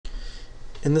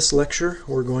In this lecture,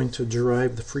 we're going to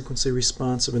derive the frequency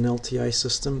response of an LTI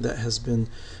system that has been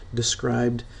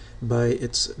described by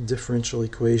its differential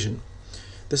equation.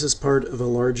 This is part of a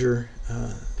larger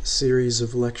series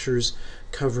of lectures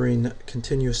covering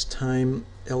continuous time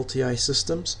LTI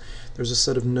systems. There's a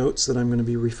set of notes that I'm going to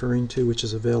be referring to, which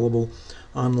is available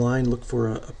online. Look for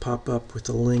a pop-up with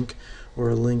a link or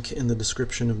a link in the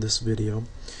description of this video.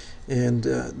 And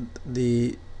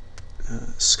the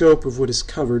scope of what is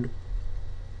covered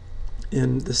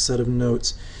in this set of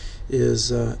notes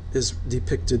is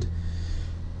depicted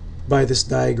by this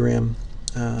diagram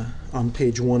on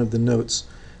page 1 of the notes.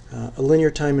 A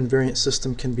linear time invariant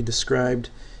system can be described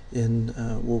in,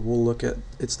 we'll look at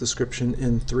its description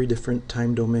in 3 different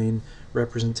time domain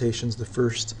representations. The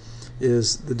first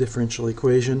is the differential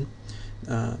equation.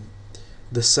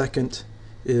 The second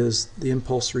is the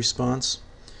impulse response,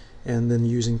 and then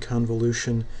using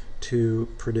convolution to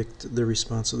predict the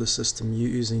response of the system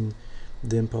using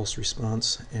the impulse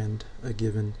response and a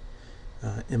given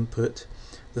input.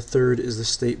 The third is the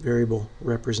state variable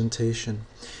representation.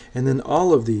 And then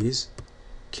all of these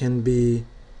can be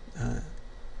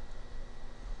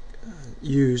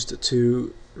used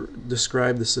to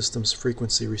describe the system's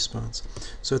frequency response.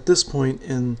 So at this point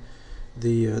in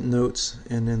the notes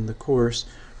and in the course,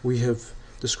 we have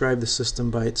described the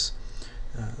system by its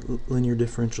linear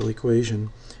differential equation,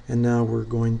 and now we're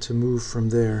going to move from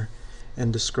there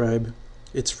and describe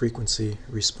its frequency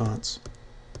response.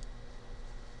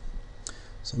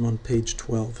 So I'm on page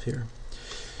 12 here.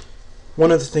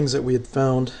 One of the things that we had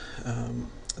found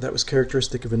that was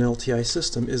characteristic of an LTI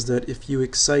system is that if you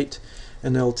excite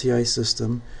an LTI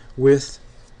system with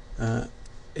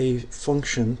a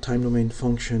function, time domain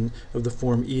function of the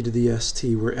form e to the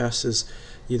st, where s is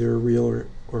either a real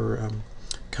or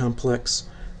complex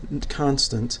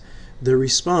constant, the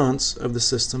response of the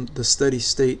system, the steady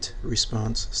state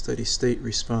response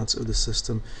of the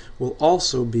system, will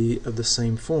also be of the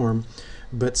same form,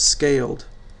 but scaled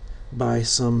by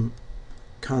some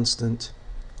constant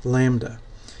lambda.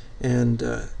 And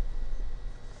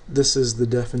this is the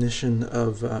definition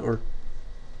of, or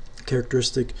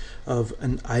characteristic of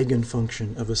an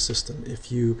eigenfunction of a system.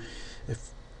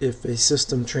 If a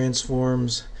system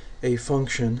transforms a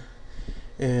function,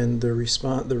 and the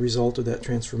result of that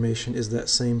transformation is that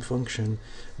same function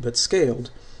but scaled,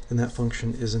 and that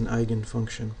function is an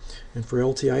eigenfunction. And for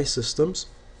LTI systems,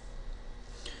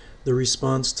 the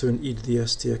response to an e to the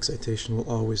st excitation will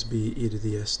always be e to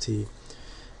the st,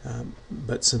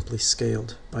 but simply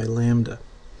scaled by lambda.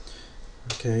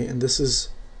 Okay, and this is,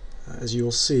 as you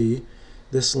will see,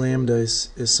 this lambda is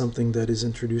something that is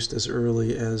introduced as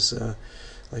early as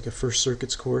like a first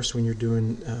circuits course when you're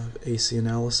doing AC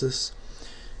analysis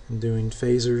and doing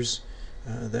phasors.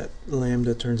 That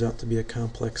lambda turns out to be a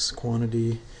complex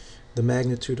quantity, the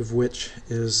magnitude of which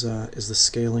is the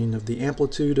scaling of the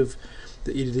amplitude of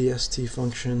the e to the st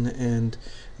function, and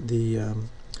the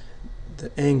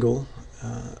angle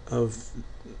of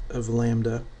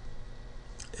lambda,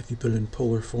 if you put it in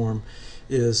polar form,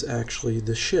 is actually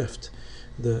the shift,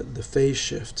 the phase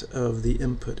shift of the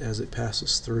input as it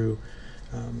passes through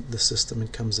the system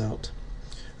and comes out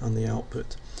on the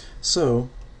output. So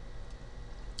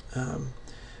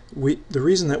the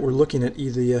reason that we're looking at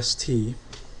e to the st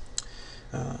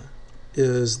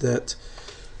is that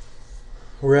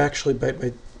we're actually,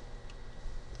 by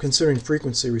considering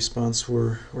frequency response,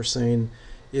 we're saying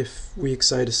if we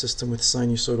excite a system with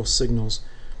sinusoidal signals,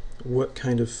 what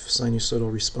kind of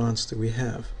sinusoidal response do we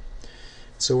have?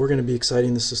 So we're going to be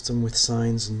exciting the system with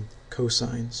sines and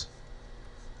cosines.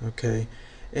 Okay,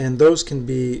 and those can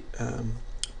be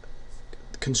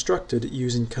constructed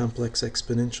using complex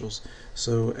exponentials.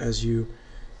 So as you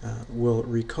will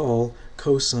recall,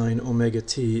 cosine omega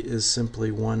t is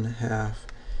simply 1/2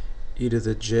 e to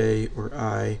the j or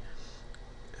I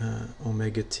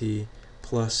omega t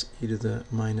plus e to the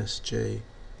minus j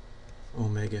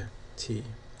omega t.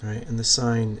 Right? And the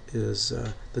sine is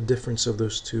the difference of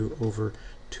those two over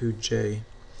 2j.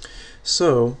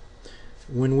 So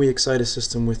when we excite a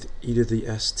system with e to the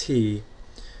st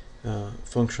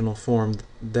functional form,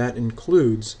 that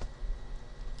includes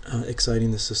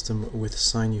exciting the system with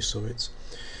sinusoids.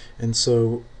 And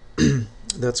so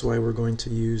that's why we're going to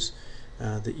use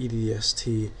the e to the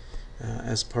st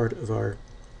as part of our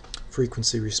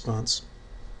frequency response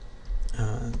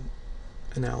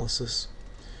analysis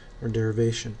or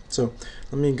derivation. So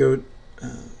let me go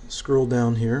scroll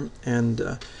down here,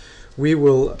 and we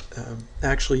will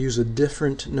actually use a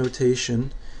different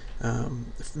notation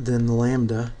than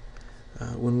lambda.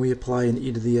 When we apply an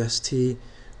e to the st,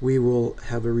 we will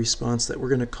have a response that we're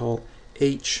going to call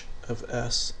h of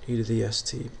s e to the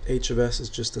st. H of s is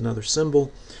just another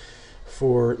symbol.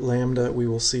 For lambda, we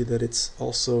will see that it's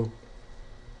also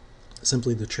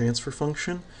simply the transfer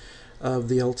function of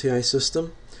the LTI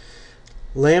system.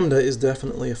 Lambda is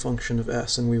definitely a function of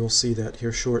s, and we will see that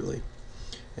here shortly.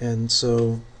 And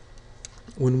so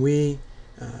when we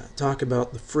talk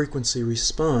about the frequency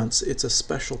response, it's a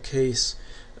special case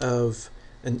of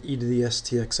an e to the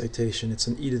st excitation. It's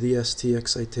an e to the st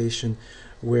excitation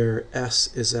where s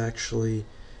is actually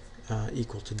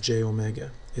equal to j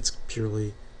omega. It's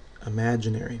purely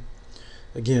imaginary.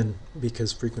 Again,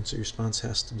 because frequency response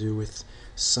has to do with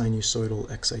sinusoidal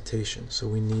excitation, so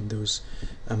we need those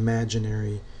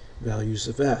imaginary values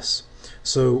of s.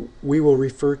 So we will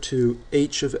refer to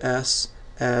h of s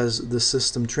as the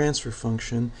system transfer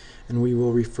function, and we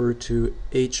will refer to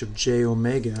h of j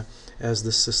omega as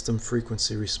the system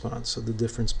frequency response. So the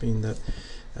difference being that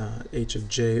h of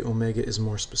j omega is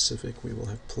more specific. We will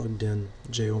have plugged in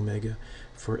j omega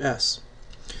for s.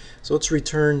 So let's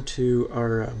return to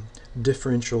our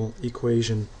differential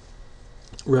equation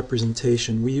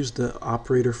representation. We used the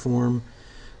operator form,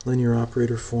 linear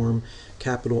operator form,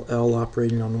 capital L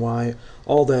operating on y.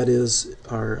 All that is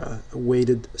our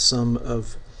weighted sum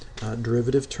of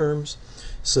derivative terms.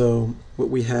 So what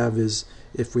we have is,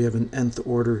 if we have an nth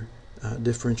order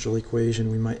differential equation,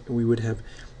 we would have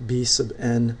b sub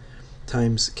n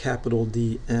times capital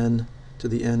D n to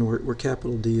the n, where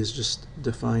capital D is just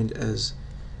defined as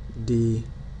d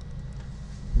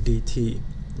dt.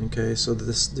 Okay, so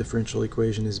this differential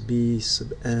equation is b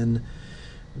sub n,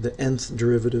 the nth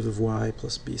derivative of y,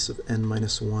 plus b sub n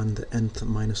minus 1, the nth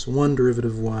minus 1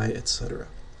 derivative of y, etc.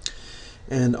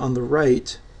 And on the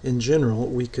right, in general,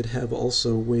 we could have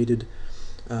also weighted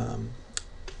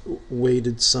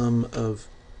sum of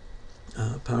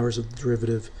powers of the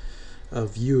derivative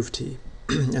of u of t,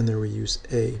 and there we use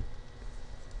a.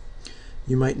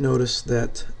 You might notice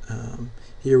that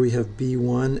here we have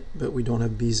b1, but we don't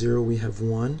have b0, we have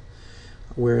 1,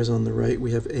 whereas on the right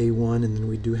we have a1, and then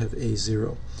we do have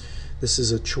a0. This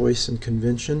is a choice and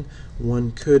convention.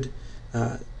 One could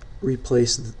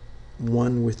replace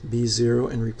 1 with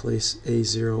b0 and replace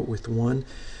a0 with 1,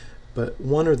 but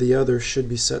one or the other should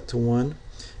be set to 1,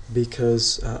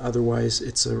 because otherwise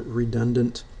it's a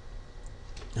redundant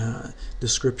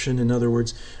description. In other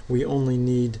words, we only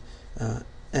need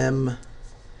m,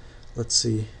 let's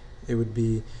see, it would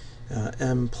be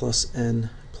m plus n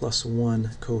plus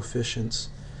 1 coefficients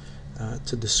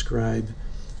to describe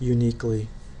uniquely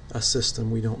a system.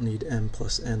 We don't need m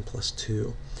plus n plus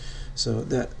 2. So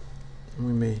that,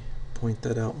 we may point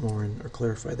that out more or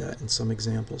clarify that in some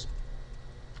examples.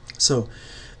 So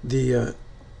the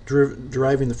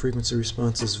deriving the frequency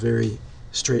response is very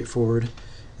straightforward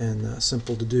and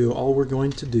simple to do. All we're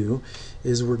going to do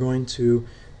is we're going to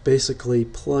basically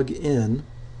plug in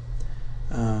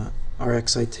our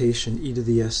excitation e to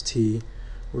the st.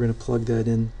 We're going to plug that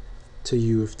in to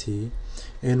u of t,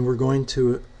 and we're going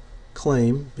to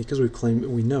claim, because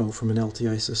we know from an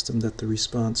LTI system that the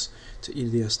response to e to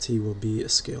the st will be a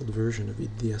scaled version of e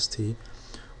to the st.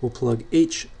 We'll plug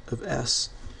h of s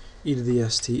e to the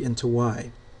st into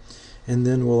y, and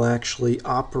then we'll actually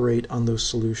operate on those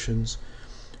solutions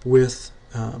with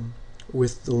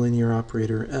the linear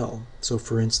operator L. So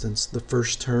for instance, the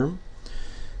first term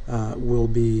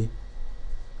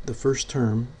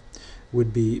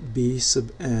would be b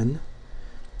sub n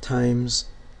times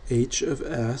h of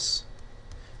s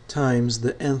times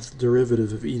the nth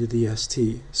derivative of e to the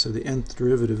st. So the nth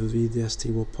derivative of e to the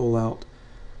st will pull out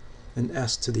an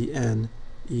s to the n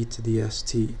e to the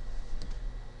st.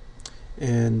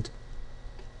 And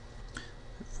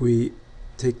if we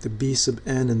take the b sub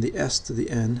n and the s to the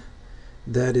n,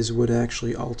 that is what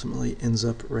actually ultimately ends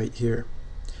up right here.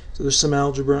 So there's some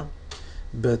algebra,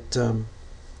 but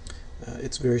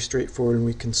it's very straightforward, and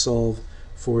we can solve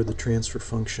for the transfer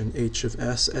function h of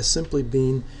s as simply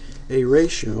being a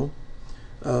ratio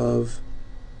of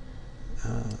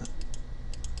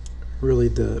really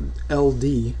the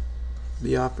LD,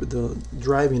 the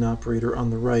driving operator on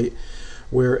the right,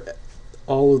 where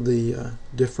all of the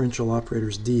differential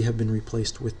operators d have been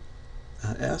replaced with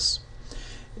s,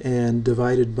 and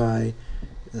divided by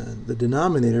the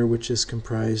denominator, which is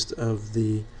comprised of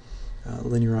the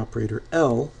linear operator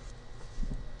L,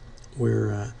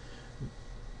 where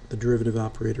the derivative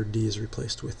operator d is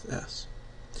replaced with s.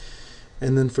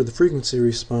 And then for the frequency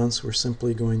response, we're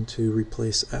simply going to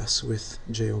replace s with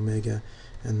j omega,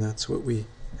 and that's what we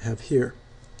have here.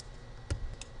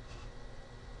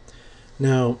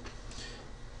 Now,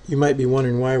 you might be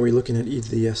wondering, why are we looking at e to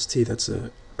the st? That's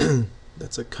a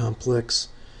that's a complex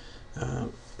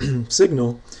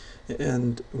signal,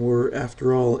 and we're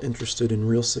after all interested in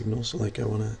real signals, like I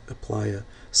want to apply a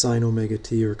sine omega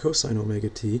t or cosine omega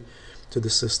t to the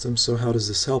system. So how does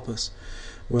this help us?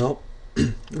 Well,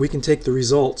 we can take the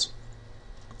results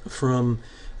from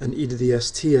an e to the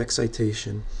st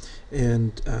excitation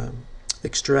and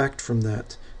extract from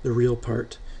that the real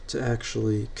part to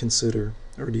actually consider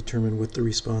or determine what the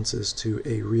response is to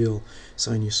a real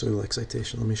sinusoidal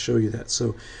excitation. Let me show you that.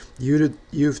 So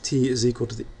u of t is equal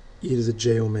to the e to the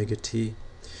j omega t.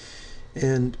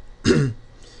 And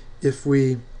if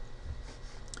we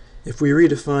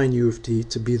redefine u of t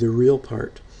to be the real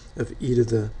part of e to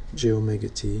the j omega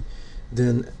t,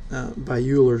 then by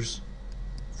Euler's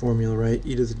formula, right,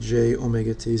 e to the j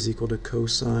omega t is equal to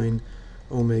cosine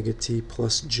omega t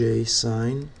plus j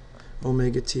sine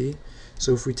omega t.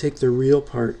 So if we take the real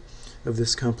part of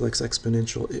this complex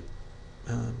exponential,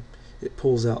 it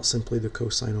pulls out simply the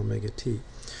cosine omega t.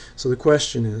 So the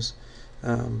question is,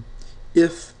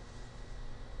 if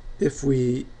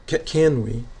we can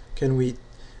we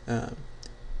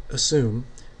assume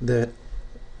that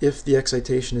if the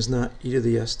excitation is not e to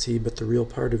the st but the real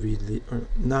part of e to the, or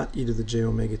not e to the j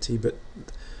omega t but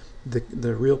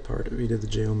the real part of e to the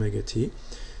j omega t,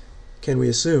 can we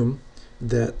assume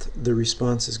that the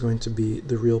response is going to be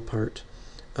the real part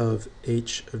of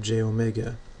h of j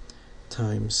omega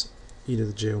times e to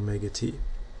the j omega t?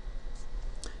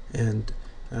 And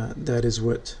that is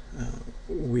what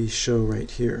we show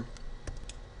right here.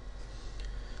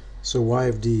 So y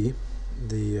of d,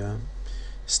 the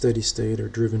steady state or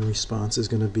driven response, is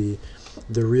going to be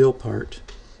the real part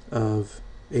of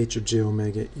h of j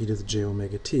omega e to the j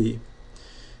omega t.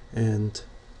 And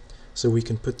so we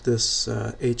can put this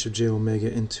h of j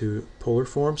omega into polar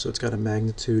form, so it's got a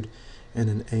magnitude and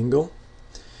an angle.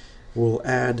 We'll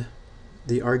add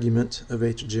the argument of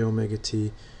h of j omega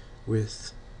t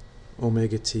with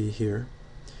omega t here,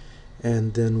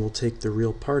 and then we'll take the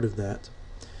real part of that,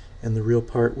 and the real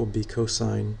part will be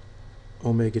cosine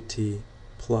omega t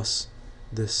plus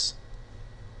this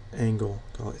angle,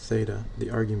 call it theta,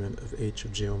 the argument of h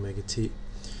of j omega t.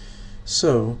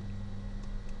 So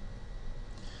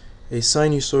a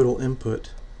sinusoidal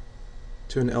input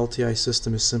to an LTI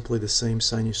system is simply the same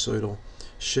sinusoidal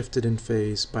shifted in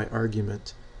phase by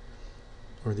argument,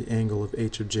 or the angle of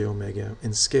h of j omega,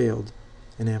 and scaled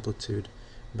in amplitude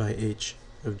by h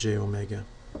of j omega.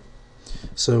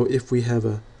 So if we have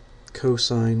a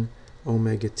cosine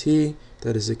omega t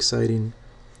that is exciting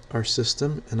our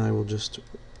system, and I will just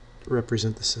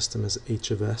represent the system as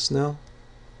h of s now,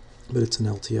 but it's an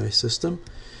LTI system,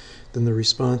 then the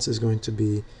response is going to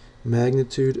be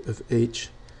magnitude of h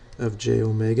of j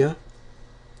omega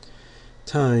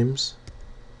times,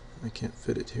 I can't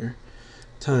fit it here,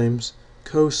 times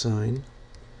cosine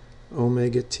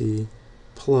omega t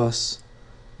plus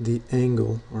the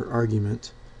angle or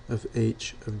argument of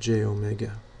h of j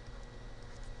omega.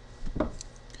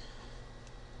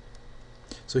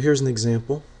 So here's an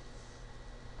example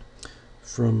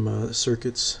from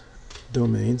circuits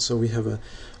domain. So we have a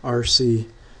RC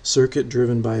circuit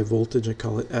driven by a voltage, I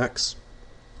call it X,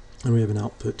 and we have an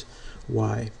output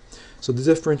Y. So the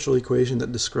differential equation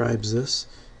that describes this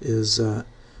is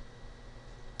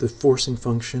the forcing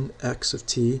function x of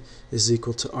t is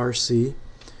equal to RC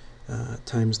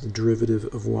times the derivative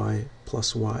of y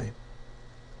plus y.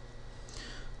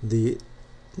 The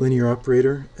linear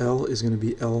operator L is going to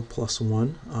be L plus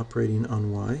 1 operating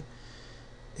on y,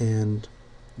 and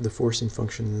the forcing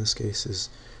function in this case is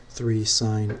 3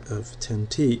 sine of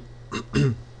 10t.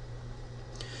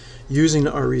 Using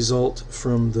our result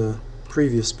from the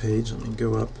previous page, let me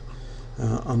go up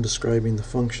on describing the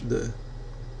function,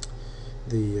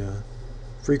 the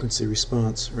frequency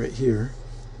response right here.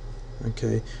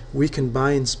 Okay, we can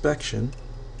by inspection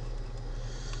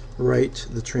write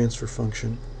the transfer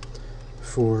function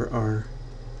for our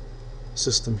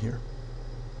system here.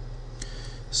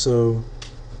 So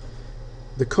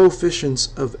the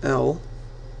coefficients of L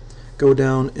go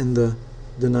down in the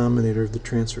denominator of the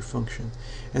transfer function,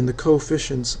 and the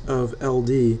coefficients of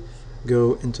LD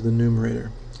go into the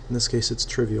numerator. In this case it's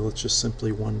trivial, it's just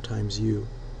simply 1 times u.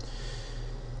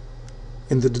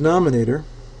 In the denominator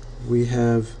we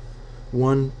have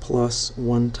 1 plus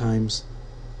 1 times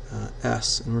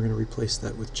s, and we're going to replace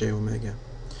that with j omega.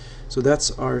 So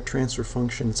that's our transfer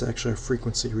function. It's actually our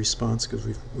frequency response because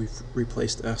we've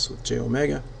replaced s with j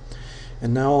omega.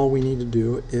 And now all we need to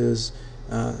do is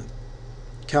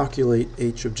calculate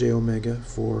h of j omega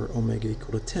for omega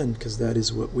equal to 10, because that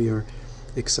is what we are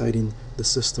exciting the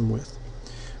system with.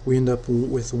 We end up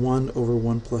with 1 over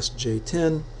 1 plus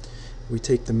j10. We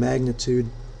take the magnitude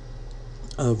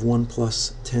of 1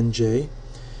 plus 10j,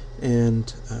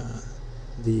 and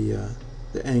the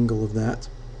angle of that.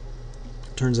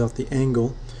 Turns out the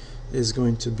angle is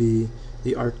going to be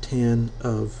the arctan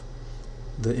of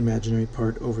the imaginary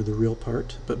part over the real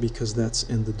part, but because that's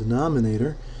in the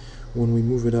denominator, when we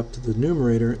move it up to the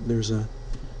numerator, there's a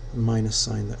minus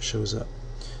sign that shows up.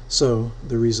 So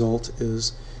the result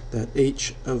is that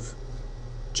h of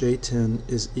J10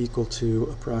 is equal to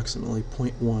approximately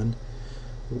 0.1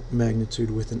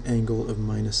 magnitude with an angle of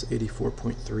minus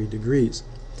 84.3 degrees.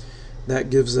 That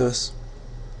gives us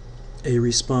a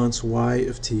response y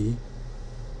of t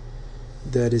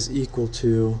that is equal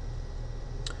to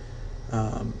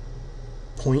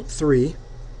 0.3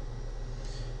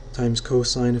 times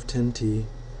cosine of 10t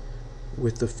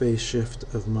with the phase shift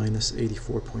of minus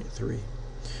 84.3.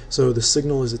 So the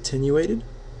signal is attenuated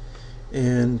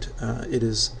and it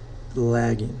is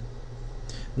lagging.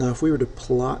 Now if we were to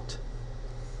plot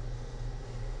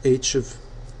h of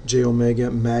j omega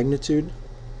magnitude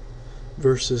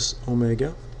versus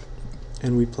omega,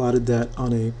 and we plotted that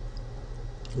on a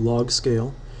log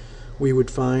scale, we would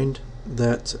find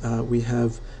that we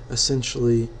have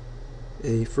essentially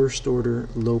a first order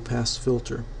low pass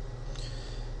filter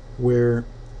where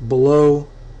below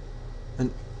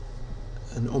an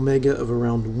omega of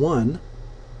around 1,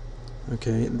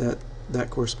 okay, that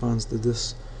corresponds to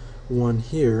this one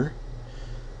here,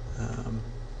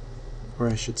 or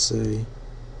I should say,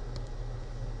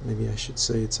 maybe I should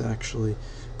say it's actually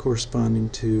corresponding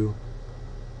to,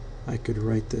 I could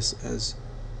write this as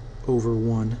over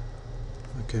 1,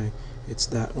 okay, it's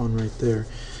that one right there.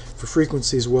 For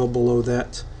frequencies well below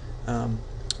that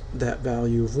that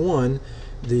value of 1,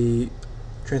 the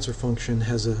transfer function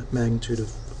has a magnitude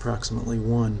of approximately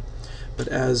 1. But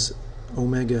as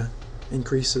omega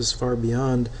increases far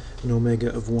beyond an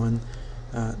omega of 1,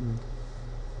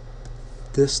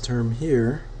 this term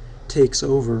here takes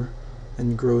over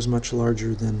and grows much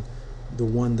larger than the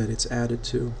 1 that it's added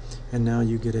to, and now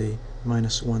you get a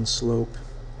minus 1 slope,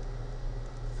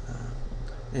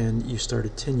 and you start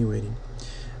attenuating.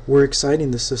 We're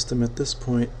exciting the system at this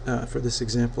point, for this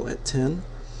example, at 10,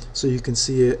 so you can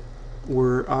see it.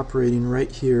 We're operating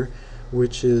right here,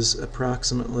 which is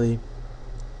approximately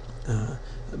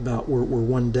we're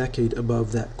 1 decade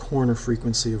above that corner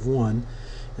frequency of 1,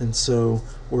 and so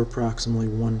we're approximately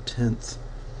 1/10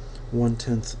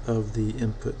 of the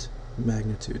input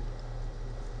magnitude.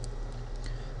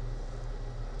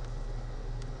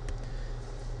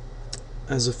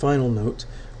 As a final note,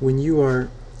 when you are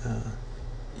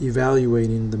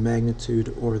evaluating the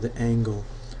magnitude or the angle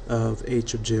of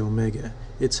h of j omega,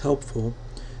 it's helpful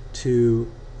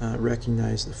to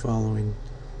recognize the following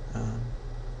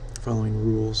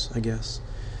rules, I guess.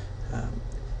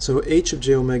 So h of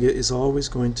j omega is always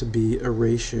going to be a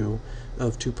ratio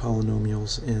of two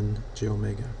polynomials in j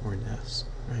omega, or in S,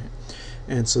 right?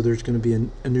 And so there's going to be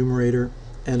a numerator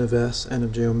n of S, n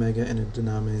of j omega, and a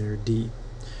denominator d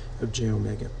of j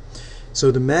omega.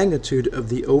 So the magnitude of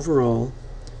the overall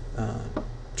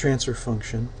transfer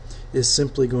function is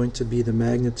simply going to be the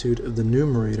magnitude of the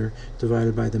numerator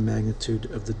divided by the magnitude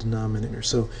of the denominator.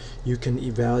 So you can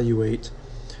evaluate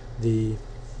the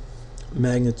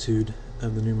magnitude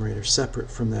of the numerator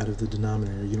separate from that of the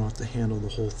denominator. You don't have to handle the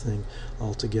whole thing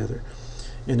altogether.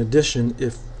 In addition,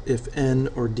 if n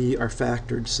or d are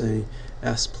factored, say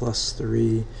s plus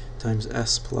 3 times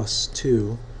s plus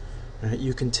 2, right,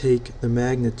 you can take the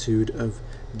magnitude of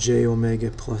j omega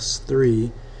plus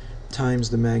 3 times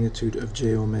the magnitude of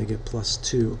j omega plus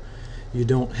 2. You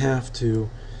don't have to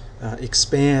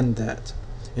expand that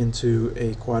into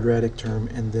a quadratic term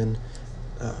and then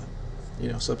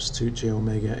substitute j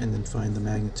omega and then find the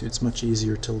magnitude. It's much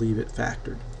easier to leave it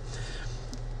factored.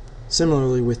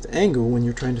 Similarly with angle, when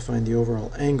you're trying to find the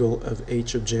overall angle of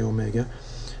h of j omega,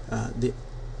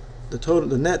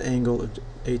 the net angle of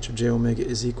h of j omega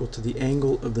is equal to the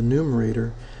angle of the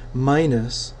numerator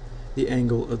minus the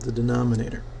angle of the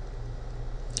denominator.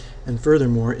 And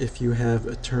furthermore, if you have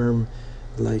a term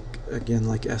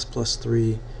like s plus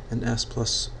 3 and s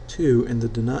plus 2 in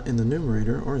the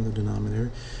numerator or in the denominator,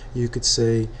 you could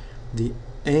say the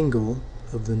angle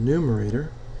of the numerator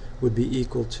would be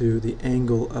equal to the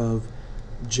angle of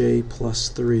j plus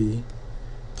 3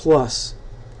 plus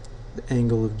the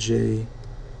angle of j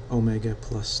omega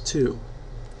plus 2.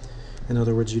 In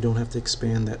other words, you don't have to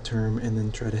expand that term and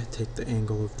then try to take the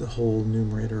angle of the whole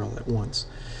numerator all at once.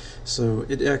 So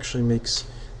it actually makes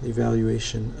the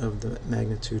evaluation of the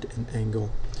magnitude and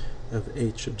angle of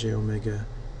h of j omega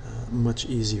much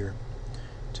easier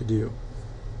to do.